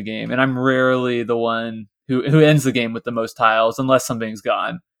early in the game. And I'm rarely the one who ends the game with the most tiles unless something's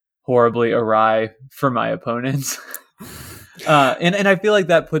gone horribly awry for my opponents. And I feel like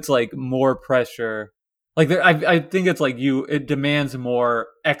that puts like more pressure. Like I think it's like it demands more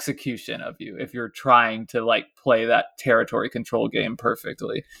execution of you if you're trying to like play that territory control game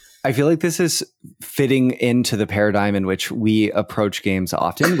perfectly. I feel like this is fitting into the paradigm in which we approach games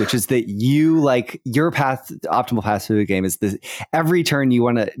often, which is that your optimal path through the game is this: every turn you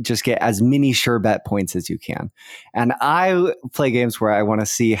want to just get as many sure bet points as you can. And I play games where I want to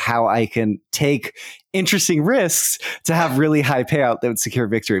see how I can take interesting risks to have really high payout that would secure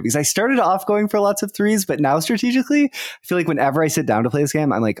victory. Because I started off going for lots of 3s, but now strategically, I feel like whenever I sit down to play this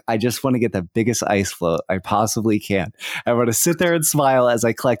game, I'm like, I just want to get the biggest ice float I possibly can. I want to sit there and smile as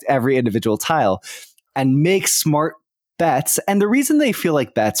I collect every individual tile and make smart bets. And the reason they feel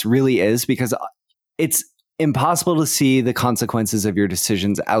like bets really is because it's impossible to see the consequences of your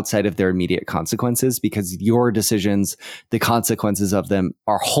decisions outside of their immediate consequences, because your decisions, the consequences of them,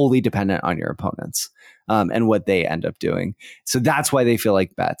 are wholly dependent on your opponents and what they end up doing. So that's why they feel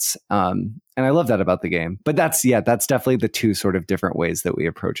like bets. And I love that about the game. But that's definitely the 2 sort of different ways that we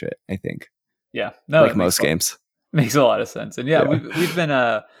approach it, I think. Yeah. No, like most games. Makes a lot of sense. And we've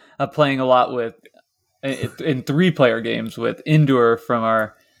been playing a lot with in 3-player games with Indoor from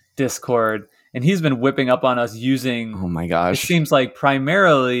our Discord. And he's been whipping up on us using, oh my gosh, it seems like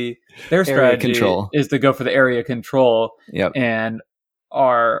primarily their strategy is to go for the area control and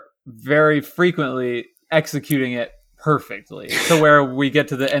are very frequently executing it perfectly. So where we get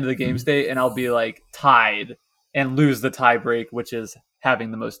to the end of the game state and I'll be like tied and lose the tie break, which is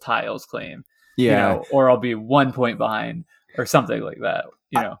having the most tiles claim, or I'll be 1 point behind or something like that,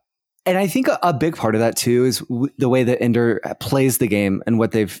 And I think a big part of that too is the way that Ender plays the game, and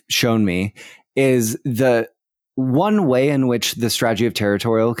what they've shown me is the one way in which the strategy of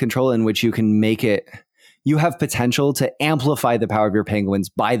territorial control, in which you can make it, you have potential to amplify the power of your penguins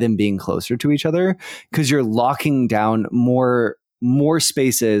by them being closer to each other, because you're locking down more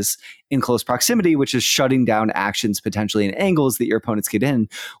spaces in close proximity, which is shutting down actions potentially in angles that your opponents get in.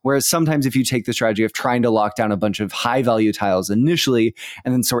 Whereas sometimes if you take the strategy of trying to lock down a bunch of high value tiles initially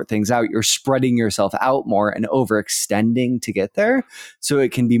and then sort things out, you're spreading yourself out more and overextending to get there. So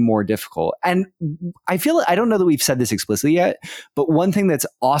it can be more difficult. And I don't know that we've said this explicitly yet, but one thing that's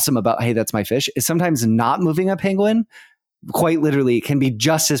awesome about Hey, That's My Fish is sometimes not moving a penguin, quite literally, can be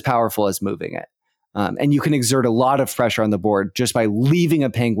just as powerful as moving it. And you can exert a lot of pressure on the board just by leaving a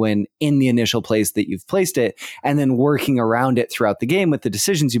penguin in the initial place that you've placed it, and then working around it throughout the game with the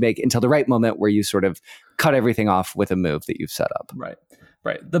decisions you make until the right moment where you sort of cut everything off with a move that you've set up.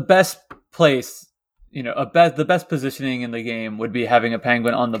 Right. The best place, the best positioning in the game would be having a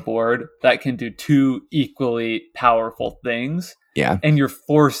penguin on the board that can do 2 equally powerful things. Yeah. And you're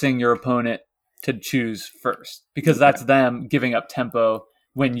forcing your opponent to choose first, because that's them giving up tempo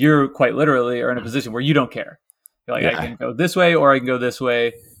when you're quite literally are in a position where you don't care. You're like, I can go this way or I can go this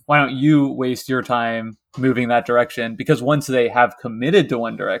way. Why don't you waste your time moving that direction, because once they have committed to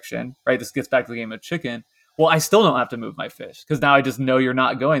one direction, right, this gets back to the game of chicken. Well, I still don't have to move my fish because now I just know you're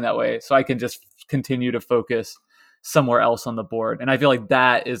not going that way. So I can just continue to focus somewhere else on the board. And I feel like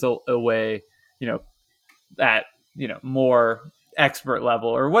that is a way, that, more expert level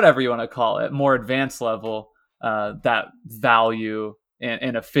or whatever you want to call it, more advanced level, that value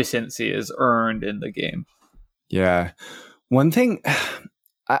and efficiency is earned in the game. Yeah. One thing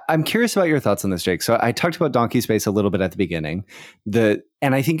I'm curious about your thoughts on this, Jake. So I talked about Donkey Space a little bit at the beginning.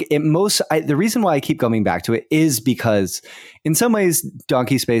 And I think the reason why I keep coming back to it is because in some ways,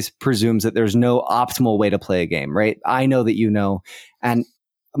 Donkey Space presumes that there's no optimal way to play a game, right? I know that and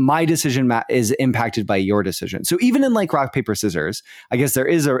my decision is impacted by your decision. So even in like rock, paper, scissors, I guess there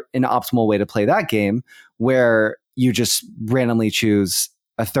is an optimal way to play that game where you just randomly choose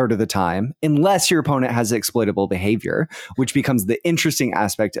a third of the time, unless your opponent has exploitable behavior, which becomes the interesting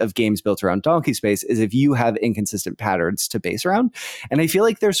aspect of games built around Donkey Space, is if you have inconsistent patterns to base around. And I feel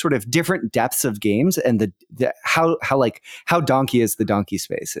like there's sort of different depths of games and how Donkey is the Donkey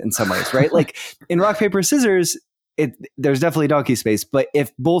Space in some ways, right? Like in rock, paper, scissors, there's definitely Donkey Space, but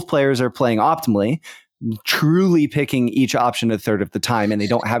if both players are playing optimally, truly picking each option a third of the time, and they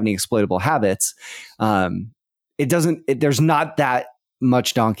don't have any exploitable habits, there's not that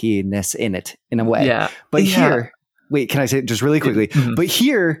much donkeyness in it in a way. Yeah. But here, wait, can I say it just really quickly? But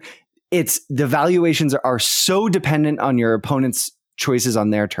here, it's the valuations are so dependent on your opponent's choices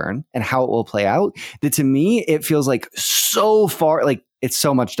on their turn and how it will play out that to me, it feels like so far, like it's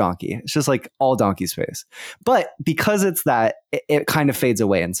so much donkey. It's just like all Donkey Space. But because it's that, it kind of fades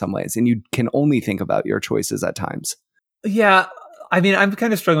away in some ways and you can only think about your choices at times. Yeah. I mean, I'm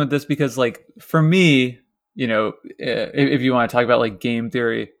kind of struggling with this because like for me, if you want to talk about like game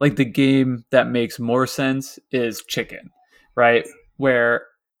theory, like the game that makes more sense is chicken, right? Where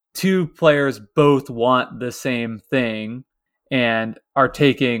two players both want the same thing and are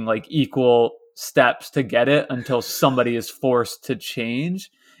taking like equal steps to get it until somebody is forced to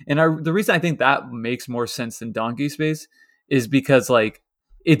change. And the reason I think that makes more sense than Donkey Space is because like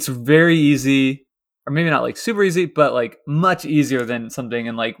it's very easy, or maybe not like super easy, but like much easier than something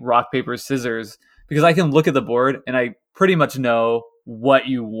in like rock, paper, scissors, because I can look at the board and I pretty much know what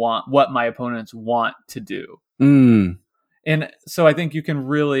my opponents want to do. And so I think you can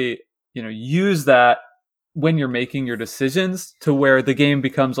really, use that when you're making your decisions to where the game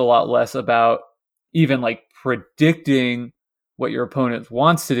becomes a lot less about even like predicting what your opponent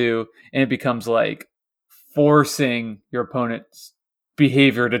wants to do. And it becomes like forcing your opponent's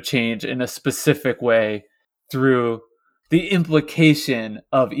behavior to change in a specific way through the implication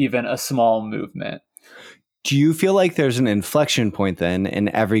of even a small movement. Do you feel like there's an inflection point then in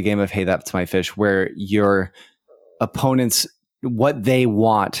every game of Hey, That's My Fish where your opponents, what they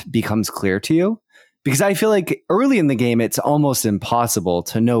want becomes clear to you? Because I feel like early in the game, it's almost impossible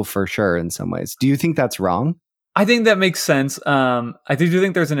to know for sure in some ways. Do you think that's wrong? I think that makes sense. I do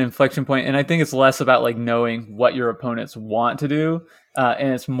think there's an inflection point, and I think it's less about like knowing what your opponents want to do,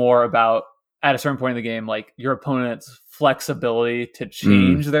 and it's more about at a certain point in the game, like your opponent's flexibility to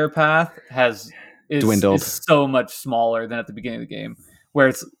change their path is dwindled. Is so much smaller than at the beginning of the game,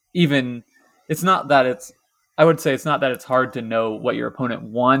 where I would say it's not that it's hard to know what your opponent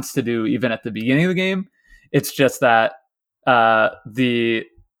wants to do even at the beginning of the game. It's just that the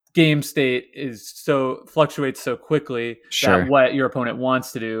game state fluctuates so quickly that what your opponent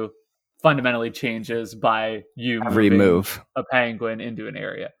wants to do fundamentally changes by you moving a penguin into an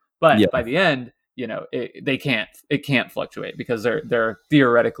area. But by the end, it can't fluctuate because they're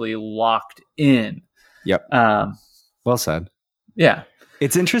theoretically locked in. Yep. Well said. Yeah.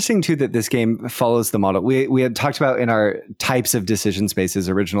 It's interesting too that this game follows the model we had talked about in our types of decision spaces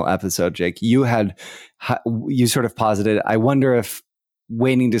original episode. Jake, you sort of posited, I wonder if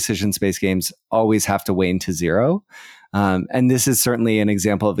waning decision space games always have to wane to zero. And this is certainly an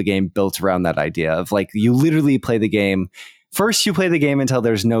example of a game built around that idea of like, you literally play the game. First, you play the game until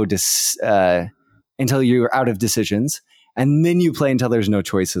there's until you're out of decisions. And then you play until there's no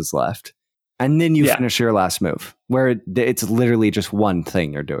choices left. And then you finish your last move where it's literally just one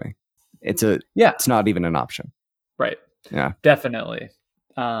thing you're doing. It's not even an option. Right. Yeah, definitely.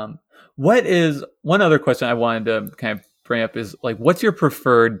 What is one other question I wanted to kind of bring up is like, what's your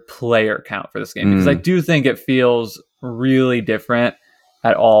preferred player count for this game? Because I do think it feels really different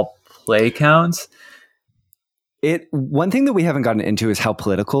at all play counts. One thing that we haven't gotten into is how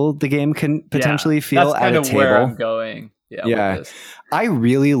political the game can potentially feel at a table. Where I'm going. Yeah. I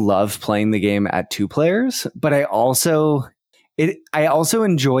really love playing the game at 2 players, but I also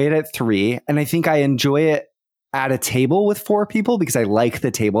enjoy it at 3, and I think I enjoy it at a table with 4 people because I like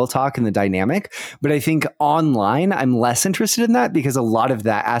the table talk and the dynamic. But I think online, I'm less interested in that because a lot of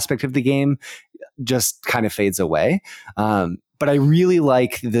that aspect of the game just kind of fades away. But I really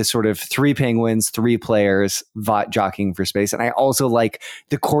like the sort of 3 penguins, 3 players jockeying for space. And I also like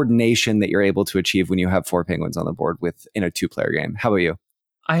the coordination that you're able to achieve when you have 4 penguins on the board in a 2-player game. How about you?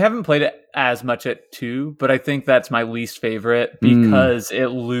 I haven't played it as much at 2, but I think that's my least favorite because it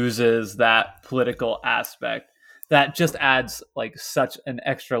loses that political aspect that just adds like such an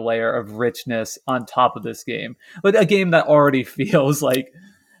extra layer of richness on top of this game. But a game that already feels like,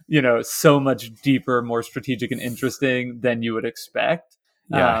 so much deeper, more strategic and interesting than you would expect.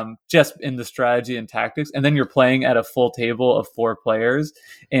 Yeah. Just in the strategy and tactics. And then you're playing at a full table of 4 players,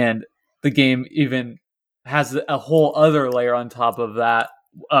 and the game even has a whole other layer on top of that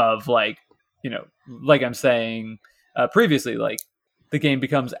of like I'm saying previously, like the game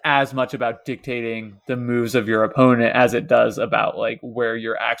becomes as much about dictating the moves of your opponent as it does about like where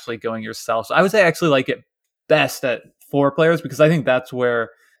you're actually going yourself. So I would say I actually like it best at 4 players because I think that's where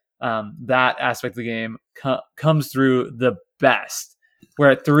that aspect of the game comes through the best.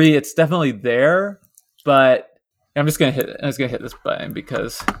 Where at 3, it's definitely there, but I'm just gonna hit this button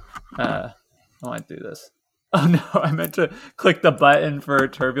because I want to do this. Oh no, I meant to click the button for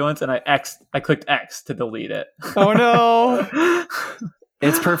turbulence and I clicked X to delete it. Oh no.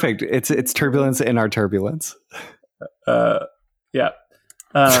 It's perfect. It's turbulence in our turbulence. Yeah.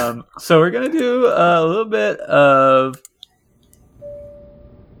 So we're going to do a little bit of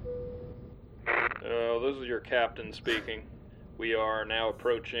this is your captain speaking. We are now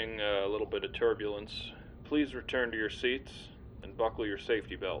approaching a little bit of turbulence. Please return to your seats and buckle your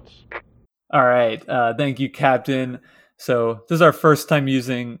safety belts. All right. Thank you, Captain. So this is our first time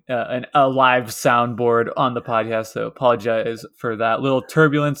using a live soundboard on the podcast, so apologize for that little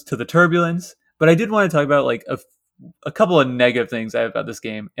turbulence to the turbulence. But I did want to talk about like a couple of negative things I have about this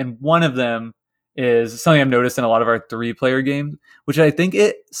game. And one of them is something I've noticed in a lot of our 3-player games, which I think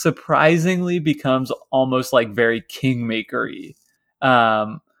it surprisingly becomes almost like very kingmaker-y,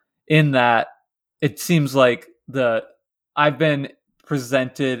 in that it seems like I've been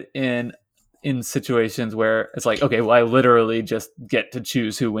presented in situations where it's like, okay, well, I literally just get to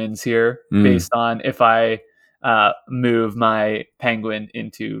choose who wins here based on if I move my penguin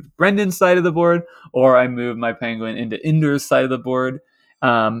into Brendan's side of the board or I move my penguin into Inder's side of the board.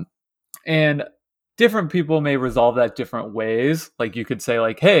 And different people may resolve that different ways. Like you could say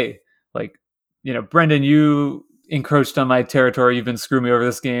like, hey, like, Brendan, you encroached on my territory. You've been screwing me over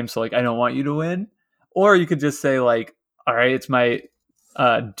this game. So like, I don't want you to win. Or you could just say like, all right, it's my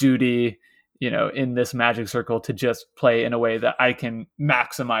duty, in this magic circle to just play in a way that I can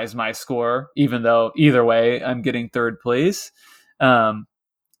maximize my score, even though either way I'm getting 3rd place. And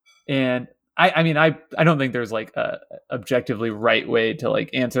I don't think there's like a objectively right way to like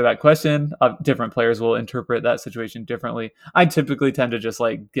answer that question. Different players will interpret that situation differently. I typically tend to just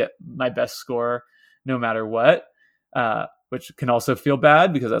like get my best score no matter what, which can also feel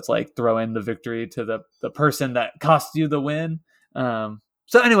bad because that's like throwing the victory to the person that cost you the win.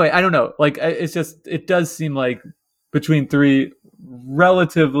 So anyway, I don't know. Like, it does seem like between 3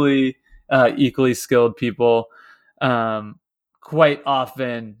 relatively equally skilled people, quite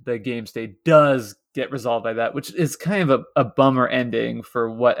often the game state does get resolved by that, which is kind of a bummer ending for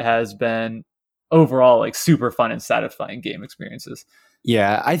what has been overall like super fun and satisfying game experiences.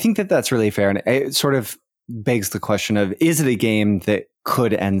 Yeah, I think that's really fair. And it sort of begs the question of, is it a game that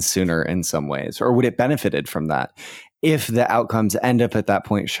could end sooner in some ways, or would it benefited from that? If the outcomes end up at that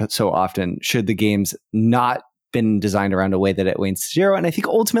point so often, should the games not been designed around a way that it wanes to 0? And I think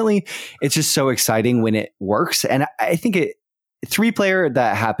ultimately it's just so exciting when it works. And I think 3-player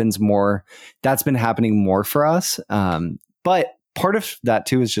that happens more, that's been happening more for us. But part of that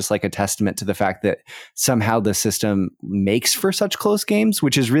too is just like a testament to the fact that somehow the system makes for such close games,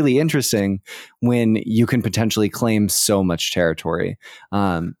 which is really interesting when you can potentially claim so much territory.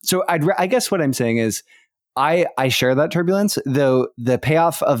 So I guess what I'm saying is, I share that turbulence, though the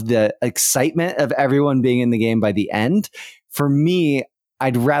payoff of the excitement of everyone being in the game by the end, for me,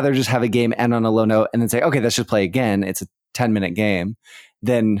 I'd rather just have a game end on a low note and then say, okay, let's just play again. It's a 10-minute game,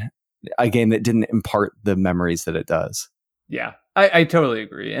 than a game that didn't impart the memories that it does. Yeah, I totally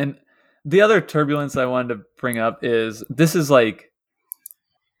agree. And the other turbulence I wanted to bring up is this is like,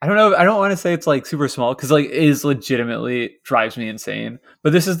 I don't know. I don't want to say it's like super small because like it is legitimately drives me insane.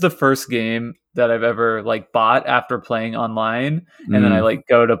 But this is the first game that I've ever like bought after playing online, and then I like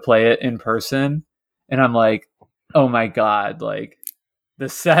go to play it in person, and I'm like, oh my god, like the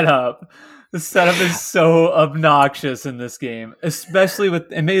setup The setup is so obnoxious in this game, especially with,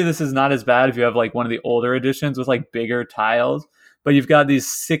 and maybe this is not as bad if you have like one of the older editions with like bigger tiles, but you've got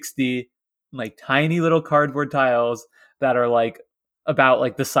these 60 like tiny little cardboard tiles that are like about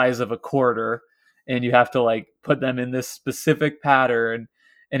like the size of a quarter, and you have to like put them in this specific pattern,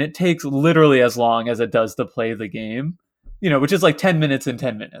 and it takes literally as long as it does to play the game, which is like 10 minutes and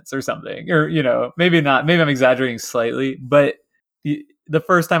 10 minutes or something, or maybe not, maybe I'm exaggerating slightly, but the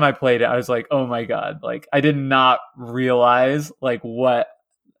first time I played it, I was like, oh my God, like I did not realize like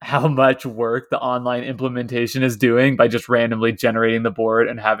how much work the online implementation is doing by just randomly generating the board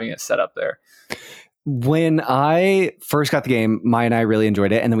and having it set up there. When I first got the game, Maya and I really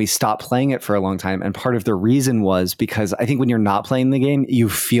enjoyed it, and then we stopped playing it for a long time. And part of the reason was because I think when you're not playing the game, you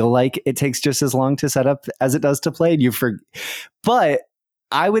feel like it takes just as long to set up as it does to play. But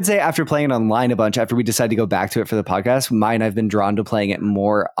I would say after playing it online a bunch, after we decided to go back to it for the podcast, Maya and I have been drawn to playing it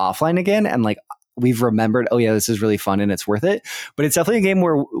more offline again. And like, we've remembered, oh yeah, this is really fun and it's worth it. But it's definitely a game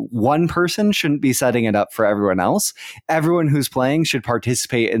where one person shouldn't be setting it up for everyone else. Everyone who's playing should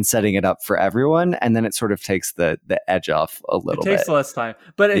participate in setting it up for everyone. And then it sort of takes the edge off a little bit. It takes less time,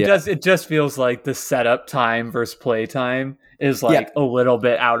 but it just feels like the setup time versus play time is like a little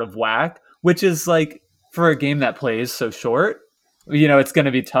bit out of whack, which is like for a game that plays so short, it's going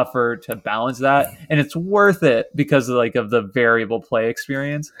to be tougher to balance that. And it's worth it because of the variable play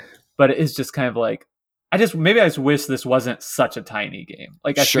experience. But it is just kind of like, I just wish this wasn't such a tiny game.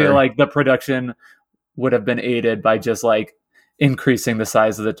 Like, I feel like the production would have been aided by just like increasing the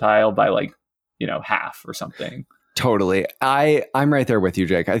size of the tile by like, half or something. Totally. I'm right there with you,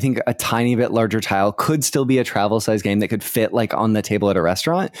 Jake. I think a tiny bit larger tile could still be a travel size game that could fit like on the table at a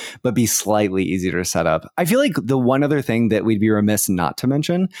restaurant, but be slightly easier to set up. I feel like the one other thing that we'd be remiss not to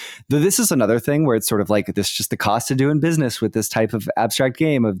mention, though this is another thing where it's sort of like this, just the cost of doing business with this type of abstract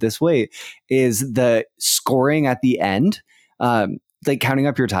game of this weight, is the scoring at the end. Like counting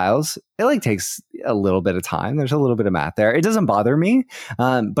up your tiles, it like takes a little bit of time. There's a little bit of math there. It doesn't bother me.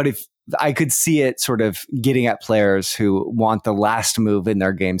 But if I could see it sort of getting at players who want the last move in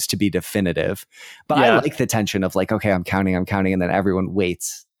their games to be definitive. But I like the tension of like, okay, I'm counting. And then everyone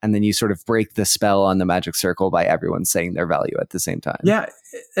waits. And then you sort of break the spell on the magic circle by everyone saying their value at the same time. Yeah.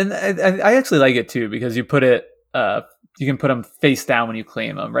 And I actually like it too, because you put it, you can put them face down when you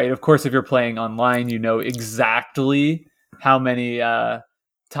claim them, right? Of course, if you're playing online, exactly how many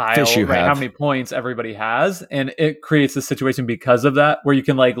tiles, right? How many points everybody has, and it creates a situation because of that where you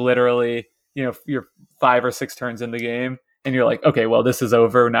can like literally, you're 5 or 6 turns in the game, and you're like, okay, well, this is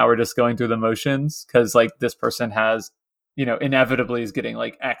over. Now we're just going through the motions because like this person has, inevitably is getting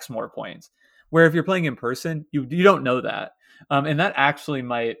like X more points. Where if you're playing in person, you don't know that, and that actually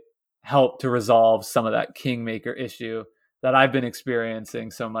might help to resolve some of that kingmaker issue that I've been experiencing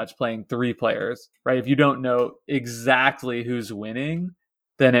so much playing 3 players, right? If you don't know exactly who's winning,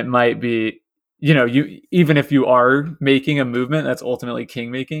 then it might be, even if you are making a movement that's ultimately king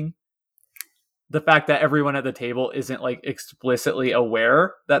making, the fact that everyone at the table isn't like explicitly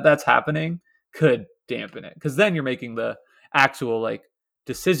aware that that's happening could dampen it. Because then you're making the actual like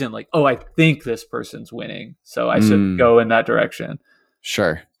decision, like, oh, I think this person's winning, so I should go in that direction.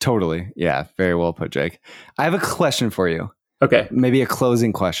 Sure. Totally. Yeah. Very well put, Jake. I have a question for you. Okay. Maybe a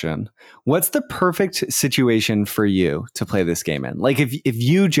closing question. What's the perfect situation for you to play this game in? Like if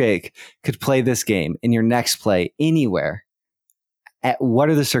you, Jake, could play this game in your next play anywhere, what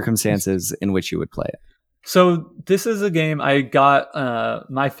are the circumstances in which you would play it? So this is a game I got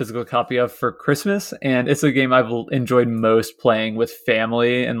my physical copy of for Christmas, and it's a game I've enjoyed most playing with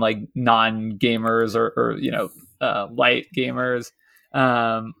family and like non-gamers or light gamers.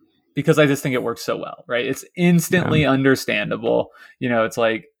 Because I just think it works so well, right? It's instantly understandable. It's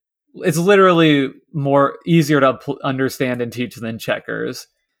like, it's literally more easier to understand and teach than checkers.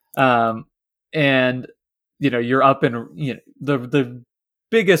 And, you're up in, the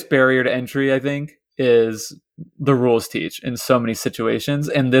biggest barrier to entry, I think, is the rules teach in so many situations.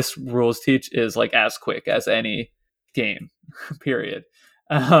 And this rules teach is like as quick as any game, period.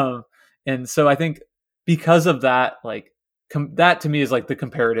 And so I think because of that, like, that to me is like the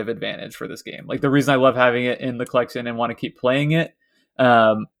comparative advantage for this game. Like the reason I love having it in the collection and want to keep playing it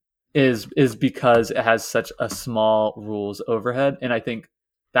is because it has such a small rules overhead. And I think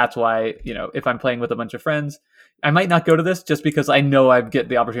that's why, if I'm playing with a bunch of friends, I might not go to this just because I know I get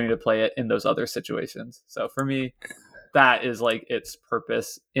the opportunity to play it in those other situations. So for me, that is like its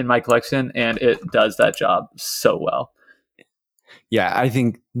purpose in my collection, and it does that job so well. Yeah, I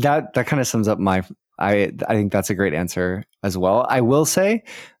think that kind of sums up I think that's a great answer as well. I will say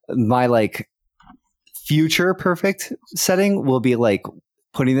my like future perfect setting will be like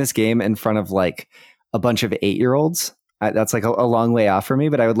putting this game in front of like a bunch of 8-year-olds. That's like a long way off for me,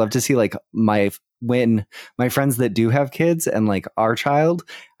 but I would love to see like when my friends that do have kids and like our child,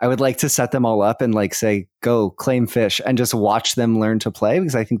 I would like to set them all up and like say, go claim fish and just watch them learn to play,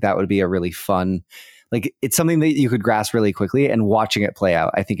 because I think that would be a really fun, like it's something that you could grasp really quickly, and watching it play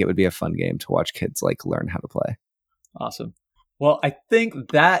out, I think it would be a fun game to watch kids like learn how to play. Awesome. Well, I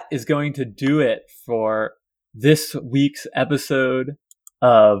think that is going to do it for this week's episode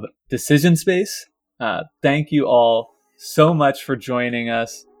of Decision Space. Thank you all so much for joining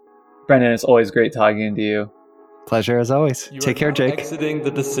us. Brendan, it's always great talking to you. Pleasure as always. Take care, Jake. Exiting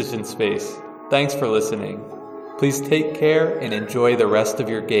the Decision Space. Thanks for listening. Please take care and enjoy the rest of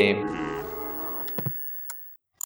your game.